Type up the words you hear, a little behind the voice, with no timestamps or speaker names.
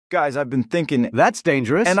Guys, I've been thinking... That's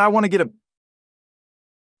dangerous. And I want to get a...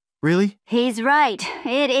 Really? He's right.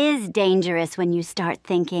 It is dangerous when you start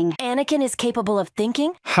thinking. Anakin is capable of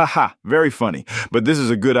thinking? Haha, very funny. But this is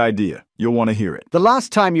a good idea. You'll want to hear it. The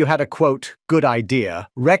last time you had a, quote, good idea,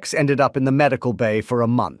 Rex ended up in the medical bay for a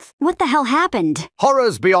month. What the hell happened?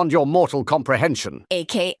 Horrors beyond your mortal comprehension.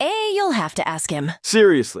 AKA, you'll have to ask him.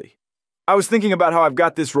 Seriously. I was thinking about how I've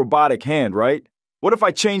got this robotic hand, right? What if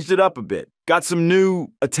I changed it up a bit? Got some new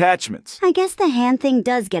attachments? I guess the hand thing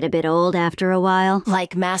does get a bit old after a while.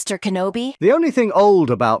 Like Master Kenobi? The only thing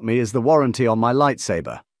old about me is the warranty on my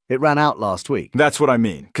lightsaber. It ran out last week. That's what I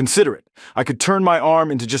mean. Consider it. I could turn my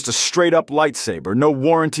arm into just a straight-up lightsaber, no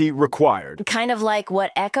warranty required. Kind of like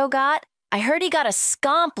what Echo got? I heard he got a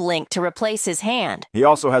scomp link to replace his hand. He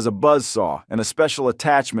also has a buzzsaw and a special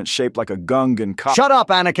attachment shaped like a Gungan cock. Shut up,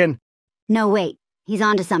 Anakin! No, wait. He's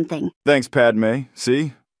onto something. Thanks, Padme.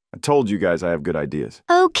 See? I told you guys I have good ideas.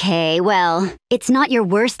 Okay, well, it's not your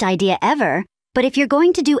worst idea ever, but if you're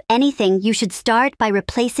going to do anything, you should start by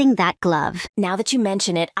replacing that glove. Now that you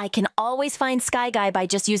mention it, I can always find Sky Guy by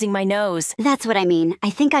just using my nose. That's what I mean. I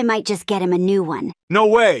think I might just get him a new one. No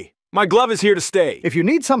way! My glove is here to stay. If you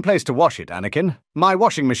need someplace to wash it, Anakin, my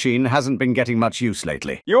washing machine hasn't been getting much use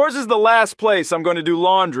lately. Yours is the last place I'm going to do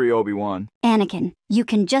laundry, Obi-Wan. Anakin, you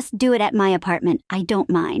can just do it at my apartment. I don't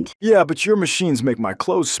mind. Yeah, but your machines make my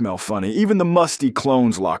clothes smell funny. Even the musty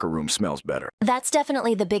clones' locker room smells better. That's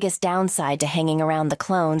definitely the biggest downside to hanging around the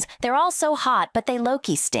clones. They're all so hot, but they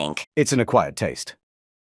low-key stink. It's an acquired taste.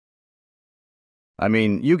 I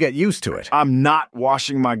mean, you get used to it. I'm not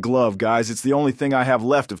washing my glove, guys. It's the only thing I have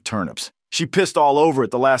left of turnips. She pissed all over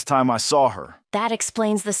it the last time I saw her. That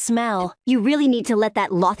explains the smell. You really need to let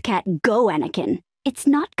that Lothcat go, Anakin. It's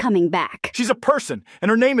not coming back. She's a person,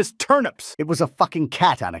 and her name is Turnips. It was a fucking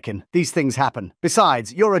cat, Anakin. These things happen.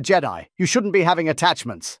 Besides, you're a Jedi. You shouldn't be having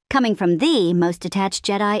attachments. Coming from the most attached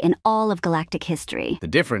Jedi in all of galactic history. The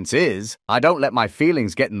difference is, I don't let my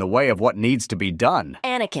feelings get in the way of what needs to be done.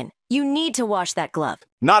 Anakin, you need to wash that glove.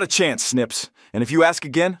 Not a chance, Snips. And if you ask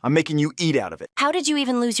again, I'm making you eat out of it. How did you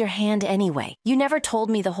even lose your hand anyway? You never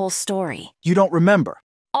told me the whole story. You don't remember.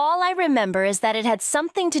 All I remember is that it had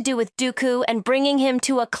something to do with Dooku and bringing him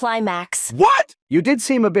to a climax. What? You did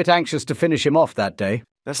seem a bit anxious to finish him off that day.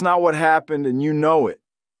 That's not what happened, and you know it.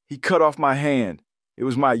 He cut off my hand. It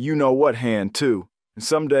was my you-know-what hand, too. And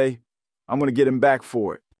someday, I'm gonna get him back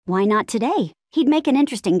for it. Why not today? He'd make an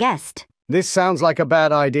interesting guest. This sounds like a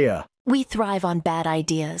bad idea. We thrive on bad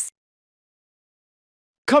ideas.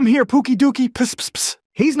 Come here, Pookie Dookie. Pss, pss, pss.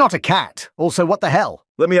 He's not a cat. Also, what the hell?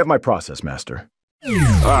 Let me have my process, Master.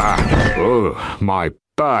 Oh, my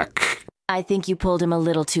back. I think you pulled him a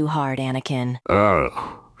little too hard, Anakin.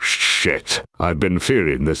 Oh, shit. I've been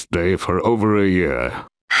fearing this day for over a year.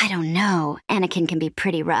 I don't know. Anakin can be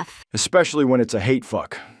pretty rough. Especially when it's a hate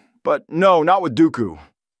fuck. But no, not with Dooku.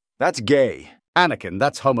 That's gay. Anakin,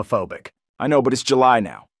 that's homophobic. I know, but it's July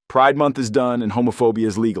now. Pride Month is done and homophobia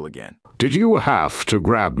is legal again. Did you have to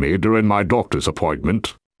grab me during my doctor's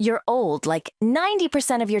appointment? You're old, like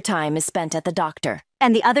 90% of your time is spent at the doctor.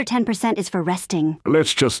 And the other 10% is for resting.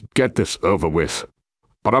 Let's just get this over with.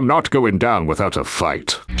 But I'm not going down without a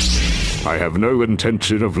fight. I have no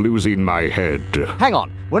intention of losing my head. Hang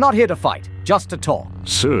on, we're not here to fight, just to talk.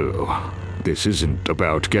 So, this isn't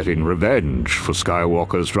about getting revenge for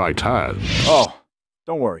Skywalker's right hand. Oh,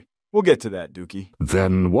 don't worry. We'll get to that, Dookie.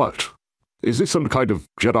 Then what? Is this some kind of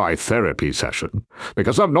Jedi therapy session?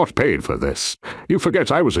 Because I'm not paid for this. You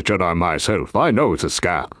forget I was a Jedi myself. I know it's a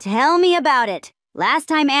scam. Tell me about it. Last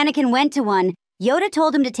time Anakin went to one, Yoda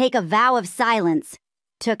told him to take a vow of silence.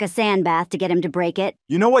 Took a sand bath to get him to break it.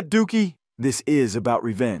 You know what, Dookie? This is about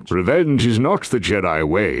revenge. Revenge is not the Jedi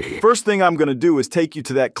way. First thing I'm gonna do is take you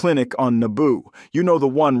to that clinic on Naboo. You know, the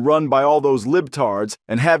one run by all those libtards,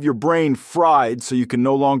 and have your brain fried so you can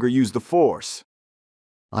no longer use the Force.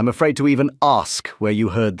 I'm afraid to even ask where you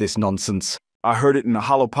heard this nonsense. I heard it in a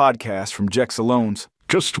hollow podcast from Jex Alone's.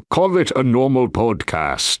 Just call it a normal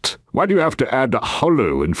podcast. Why do you have to add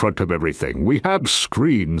hollow in front of everything? We have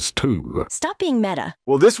screens, too. Stop being meta.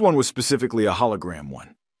 Well, this one was specifically a hologram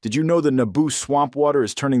one. Did you know the Naboo swamp water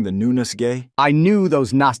is turning the newness gay? I knew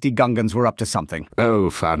those nasty Gungans were up to something. Oh,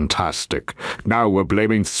 fantastic. Now we're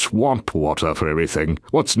blaming swamp water for everything.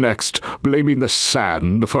 What's next? Blaming the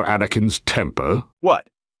sand for Anakin's temper? What?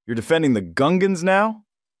 You're defending the Gungans now?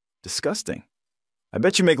 Disgusting. I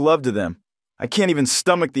bet you make love to them. I can't even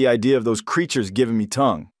stomach the idea of those creatures giving me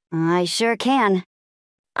tongue. I sure can.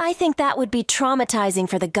 I think that would be traumatizing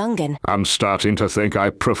for the Gungan. I'm starting to think I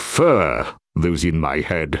prefer losing my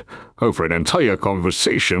head over an entire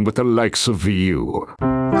conversation with the likes of you.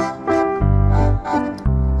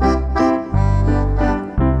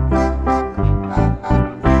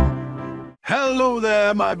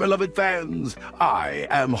 my beloved fans. I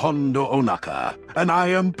am Hondo Onaka, and I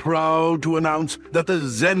am proud to announce that the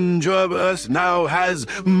Zendraverse now has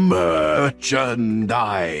merchandise.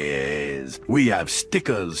 We have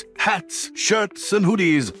stickers, hats, shirts, and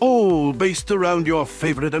hoodies, all based around your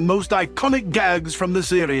favorite and most iconic gags from the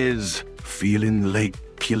series. Feeling late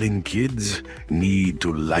killing kids? Need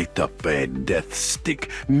to light up a death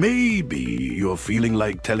stick? Maybe you're feeling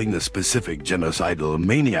like telling a specific genocidal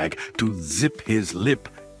maniac to zip his lip.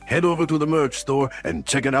 Head over to the merch store and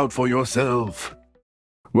check it out for yourself.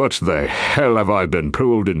 What the hell have I been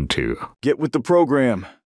pulled into? Get with the program.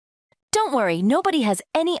 Don't worry, nobody has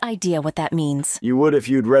any idea what that means. You would if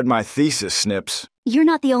you'd read my thesis, Snips. You're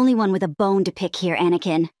not the only one with a bone to pick here,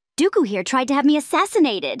 Anakin. Dooku here tried to have me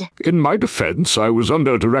assassinated. In my defense, I was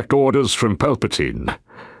under direct orders from Palpatine.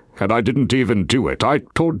 And I didn't even do it. I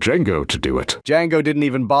told Jango to do it. Jango didn't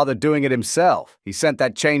even bother doing it himself. He sent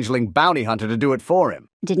that changeling bounty hunter to do it for him.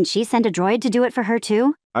 Didn't she send a droid to do it for her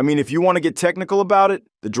too? I mean, if you want to get technical about it,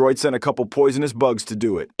 the droid sent a couple poisonous bugs to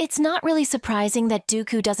do it. It's not really surprising that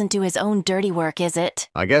Dooku doesn't do his own dirty work, is it?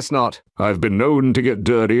 I guess not. I've been known to get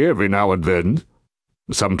dirty every now and then.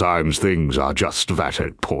 Sometimes things are just that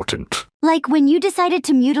important. Like when you decided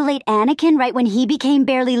to mutilate Anakin right when he became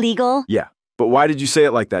barely legal? Yeah, but why did you say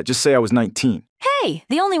it like that? Just say I was 19. Hey,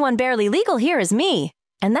 the only one barely legal here is me.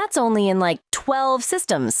 And that's only in like 12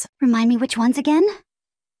 systems. Remind me which ones again?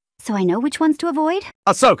 So I know which ones to avoid?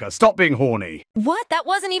 Ahsoka, stop being horny. What? That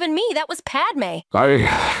wasn't even me. That was Padme.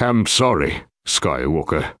 I am sorry,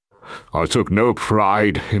 Skywalker. I took no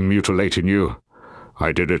pride in mutilating you.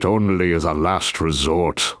 I did it only as a last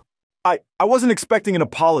resort. I wasn't expecting an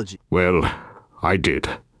apology. Well, I did.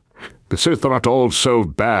 The Sith aren't all so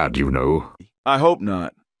bad, you know. I hope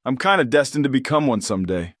not. I'm kind of destined to become one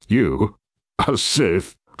someday. You? A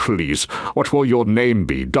Sith? Please, what will your name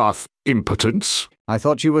be? Darth Impotence? I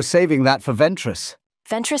thought you were saving that for Ventress.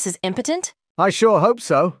 Ventress is impotent? I sure hope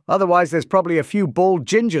so. Otherwise, there's probably a few bald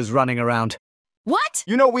gingers running around. What?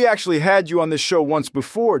 You know, we actually had you on this show once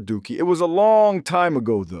before, Dookie. It was a long time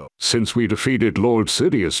ago, though. Since we defeated Lord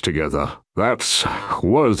Sidious together. That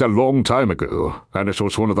was a long time ago, and it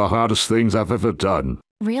was one of the hardest things I've ever done.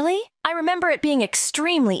 Really? I remember it being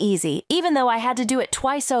extremely easy, even though I had to do it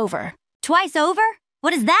twice over. Twice over?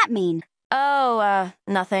 What does that mean? Oh,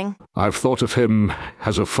 nothing. I've thought of him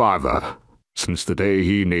as a father, since the day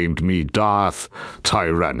he named me Darth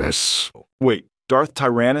Tyrannus. Wait, Darth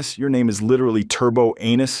Tyrannus? Your name is literally Turbo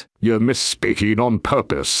Anus? You're misspeaking on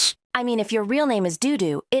purpose. I mean, if your real name is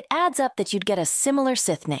Doo-Doo, it adds up that you'd get a similar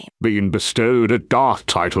Sith name. Being bestowed a Darth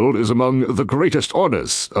title is among the greatest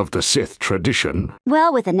honors of the Sith tradition.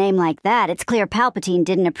 Well, with a name like that, it's clear Palpatine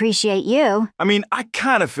didn't appreciate you. I mean, I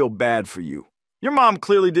kind of feel bad for you. Your mom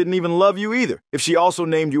clearly didn't even love you either, if she also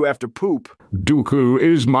named you after poop. Dooku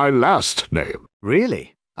is my last name.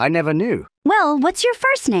 Really? I never knew. Well, what's your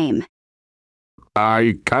first name?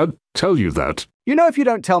 I can't tell you that. You know, if you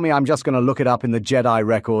don't tell me, I'm just going to look it up in the Jedi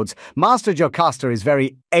records. Master Jocasta is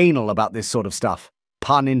very anal about this sort of stuff.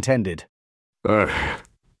 Pun intended.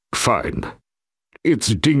 Fine. It's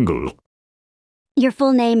Dingle. Your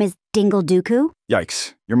full name is Dingle Dooku?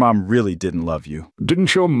 Yikes, your mom really didn't love you.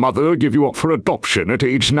 Didn't your mother give you up for adoption at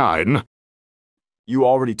age 9? You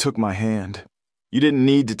already took my hand. You didn't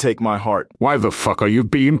need to take my heart. Why the fuck are you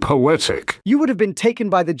being poetic? You would have been taken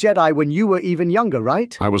by the Jedi when you were even younger,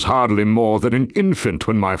 right? I was hardly more than an infant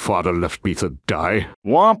when my father left me to die.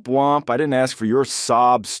 Womp womp, I didn't ask for your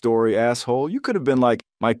sob story, asshole. You could have been like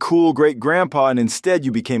my cool great-grandpa and instead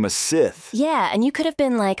you became a Sith. Yeah, and you could have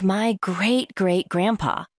been like my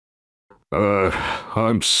great-great-grandpa.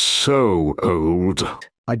 I'm so old.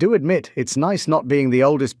 I do admit, it's nice not being the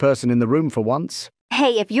oldest person in the room for once.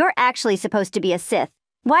 Hey, if you're actually supposed to be a Sith,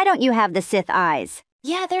 why don't you have the Sith eyes?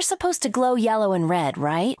 Yeah, they're supposed to glow yellow and red,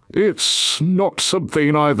 right? It's not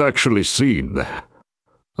something I've actually seen.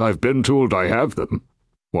 I've been told I have them.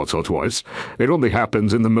 Once or twice. It only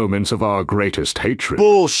happens in the moments of our greatest hatred.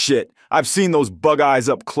 Bullshit! I've seen those bug eyes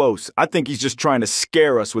up close. I think he's just trying to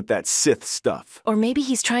scare us with that Sith stuff. Or maybe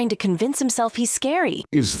he's trying to convince himself he's scary.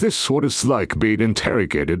 Is this what it's like being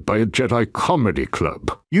interrogated by a Jedi comedy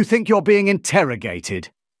club? You think you're being interrogated?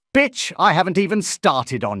 Bitch, I haven't even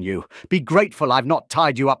started on you. Be grateful I've not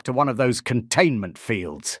tied you up to one of those containment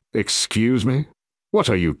fields. Excuse me? What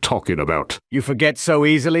are you talking about? You forget so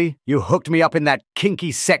easily? You hooked me up in that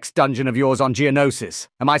kinky sex dungeon of yours on Geonosis.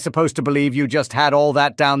 Am I supposed to believe you just had all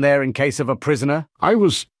that down there in case of a prisoner? I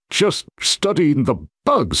was just studying the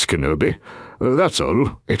bugs, Kenobi. That's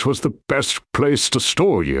all. It was the best place to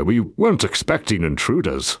store you. We weren't expecting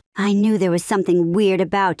intruders. I knew there was something weird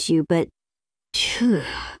about you, but...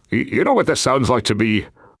 You know what this sounds like to me?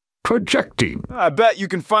 projecting. I bet you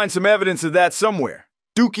can find some evidence of that somewhere.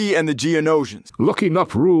 Dooki and the Geonosians. Looking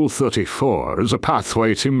up Rule 34 is a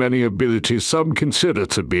pathway to many abilities some consider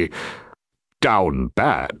to be down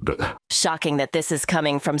bad. Shocking that this is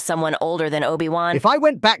coming from someone older than Obi-Wan. If I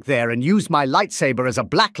went back there and used my lightsaber as a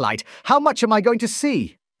blacklight, how much am I going to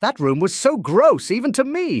see? That room was so gross, even to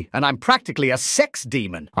me, and I'm practically a sex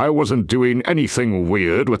demon. I wasn't doing anything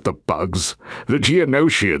weird with the bugs. The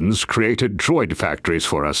Geonosians created droid factories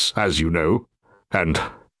for us, as you know. And,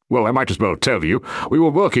 well, I might as well tell you, we were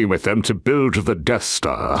working with them to build the Death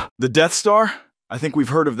Star. The Death Star? I think we've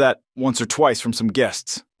heard of that once or twice from some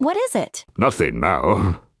guests. What is it? Nothing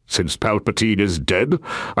now. Since Palpatine is dead,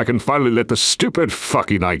 I can finally let the stupid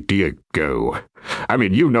fucking idea go. I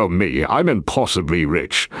mean, you know me, I'm impossibly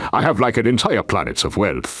rich. I have like an entire planet's of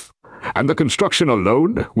wealth. And the construction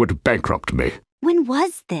alone would bankrupt me. When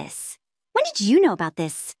was this? When did you know about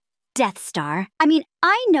this Death Star? I mean,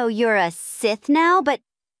 I know you're a Sith now, but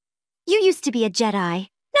you used to be a Jedi.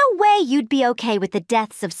 No way you'd be okay with the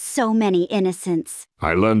deaths of so many innocents.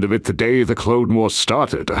 I learned of it the day the Clone Wars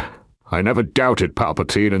started. I never doubted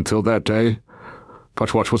Palpatine until that day.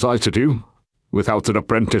 But what was I to do? Without an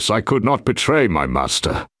apprentice, I could not betray my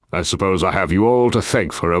master. I suppose I have you all to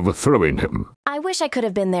thank for overthrowing him. I wish I could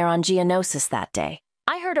have been there on Geonosis that day.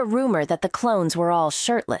 I heard a rumor that the clones were all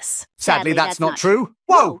shirtless. Sadly, that's not true.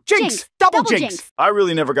 Whoa, Jinx! Double Jinx! I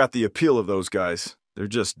really never got the appeal of those guys. They're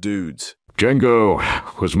just dudes.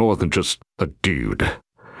 Jango was more than just a dude.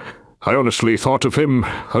 I honestly thought of him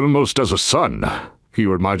almost as a son. He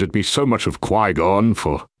reminded me so much of Qui-Gon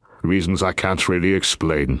for reasons I can't really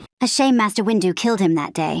explain. A shame Master Windu killed him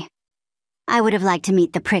that day. I would have liked to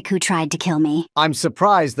meet the prick who tried to kill me. I'm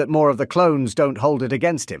surprised that more of the clones don't hold it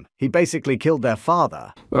against him. He basically killed their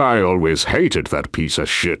father. I always hated that piece of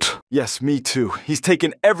shit. Yes, me too. He's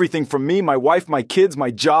taken everything from me, my wife, my kids, my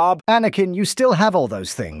job. Anakin, you still have all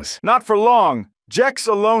those things. Not for long. Jex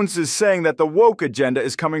Alones is saying that the woke agenda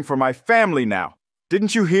is coming for my family now.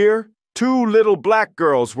 Didn't you hear? 2 little black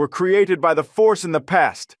girls were created by the Force in the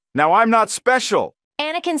past. Now I'm not special.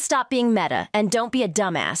 Anakin, stop being meta, and don't be a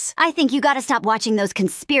dumbass. I think you gotta stop watching those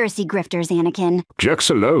conspiracy grifters, Anakin. Jex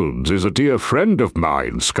Alones is a dear friend of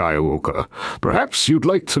mine, Skywalker. Perhaps you'd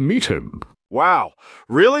like to meet him. Wow.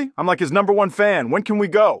 Really? I'm like his #1 fan. When can we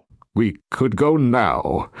go? We could go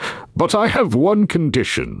now, but I have one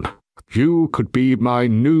condition. You could be my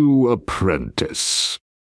new apprentice.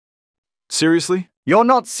 Seriously? You're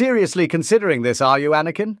not seriously considering this, are you,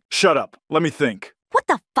 Anakin? Shut up. Let me think. What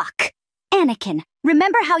the fuck? Anakin,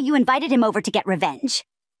 remember how you invited him over to get revenge?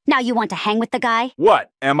 Now you want to hang with the guy?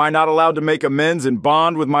 What? Am I not allowed to make amends and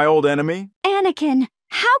bond with my old enemy? Anakin,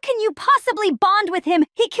 how can you possibly bond with him?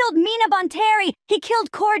 He killed Mina Bonteri, he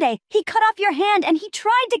killed Corday, he cut off your hand, and he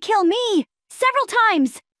tried to kill me! Several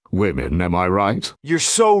times! Women, am I right? You're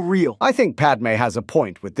so real. I think Padme has a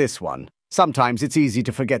point with this one. Sometimes it's easy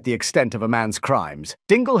to forget the extent of a man's crimes.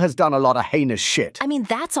 Dingle has done a lot of heinous shit. I mean,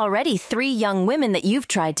 that's already 3 young women that you've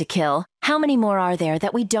tried to kill. How many more are there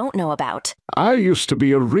that we don't know about? I used to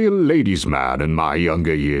be a real ladies' man in my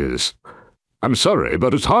younger years. I'm sorry,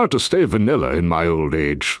 but it's hard to stay vanilla in my old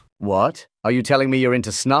age. What? Are you telling me you're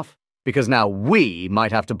into snuff? Because now we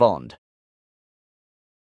might have to bond.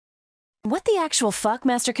 What the actual fuck,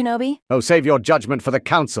 Master Kenobi? Oh, save your judgment for the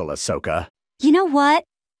Council, Ahsoka. You know what?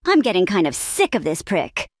 I'm getting kind of sick of this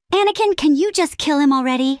prick. Anakin, can you just kill him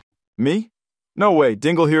already? Me? No way.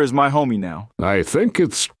 Dingle here is my homie now. I think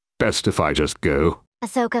it's best if I just go.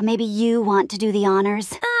 Ahsoka, maybe you want to do the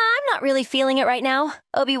honors? I'm not really feeling it right now.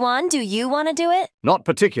 Obi-Wan, do you want to do it? Not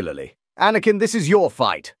particularly. Anakin, this is your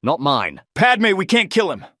fight, not mine. Padme, we can't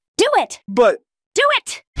kill him. Do it! But... Do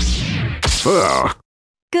it! Ugh.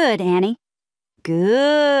 Good, Annie.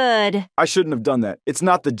 Good. I shouldn't have done that. It's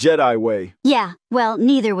not the Jedi way. Yeah, well,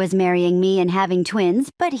 neither was marrying me and having twins,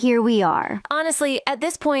 but here we are. Honestly, at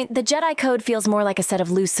this point, the Jedi Code feels more like a set of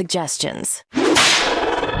loose suggestions.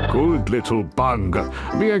 Good little bung.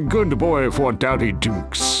 Be a good boy for Daddy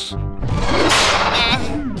Dukes.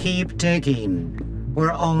 Keep digging.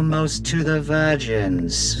 We're almost to the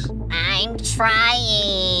virgins. I'm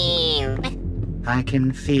trying. I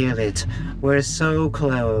can feel it. We're so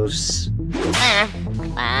close.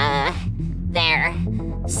 They're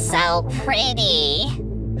so pretty.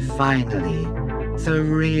 Finally, the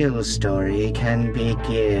real story can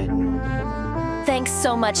begin. Thanks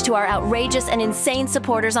so much to our outrageous and insane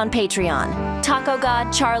supporters on Patreon.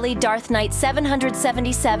 TacoGod, Charlie, Darth Knight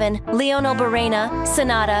 777, Leonel Barena,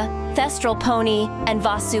 Sanada, Thestralpony, and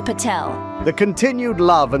Vahsu Patel. The continued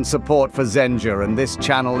love and support for Zenja and this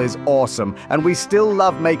channel is awesome, and we still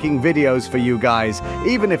love making videos for you guys,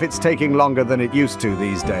 even if it's taking longer than it used to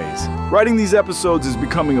these days. Writing these episodes is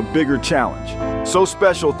becoming a bigger challenge. So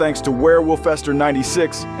special thanks to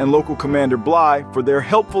WereWolfDude and local Commander Bly for their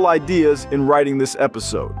helpful ideas in writing this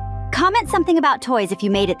episode. Comment something about toys if you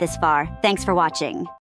made it this far. Thanks for watching.